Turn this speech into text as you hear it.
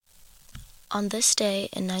On this day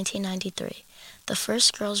in 1993, the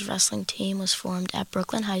first girls wrestling team was formed at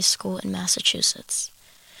Brooklyn High School in Massachusetts.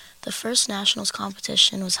 The first nationals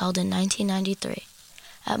competition was held in 1993.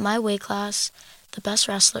 At my weight class, the best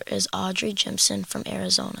wrestler is Audrey Jimson from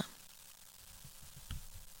Arizona.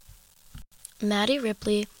 Maddie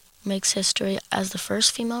Ripley makes history as the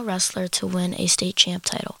first female wrestler to win a state champ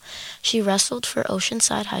title. She wrestled for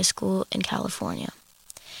Oceanside High School in California.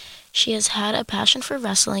 She has had a passion for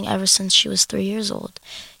wrestling ever since she was 3 years old.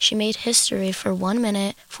 She made history for 1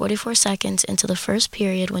 minute, 44 seconds into the first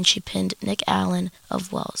period when she pinned Nick Allen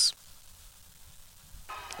of Wells.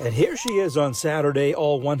 And here she is on Saturday,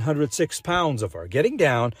 all 106 pounds of her, getting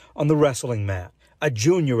down on the wrestling mat. A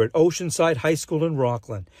junior at Oceanside High School in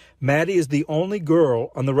Rockland. Maddie is the only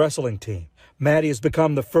girl on the wrestling team. Maddie has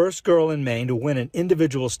become the first girl in Maine to win an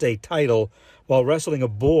individual state title while wrestling a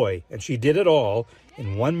boy, and she did it all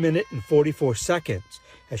in 1 minute and 44 seconds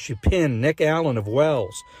as she pinned Nick Allen of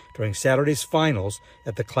Wells during Saturday's finals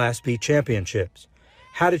at the Class B Championships.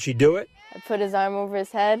 How did she do it? I put his arm over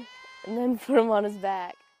his head and then put him on his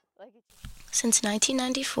back. Since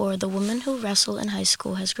 1994, the women who wrestle in high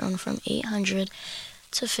school has grown from 800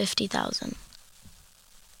 to 50,000.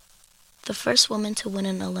 The first woman to win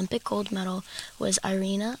an Olympic gold medal was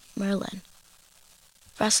Irina Merlin.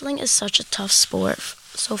 Wrestling is such a tough sport,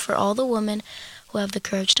 so for all the women who have the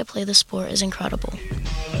courage to play the sport is incredible.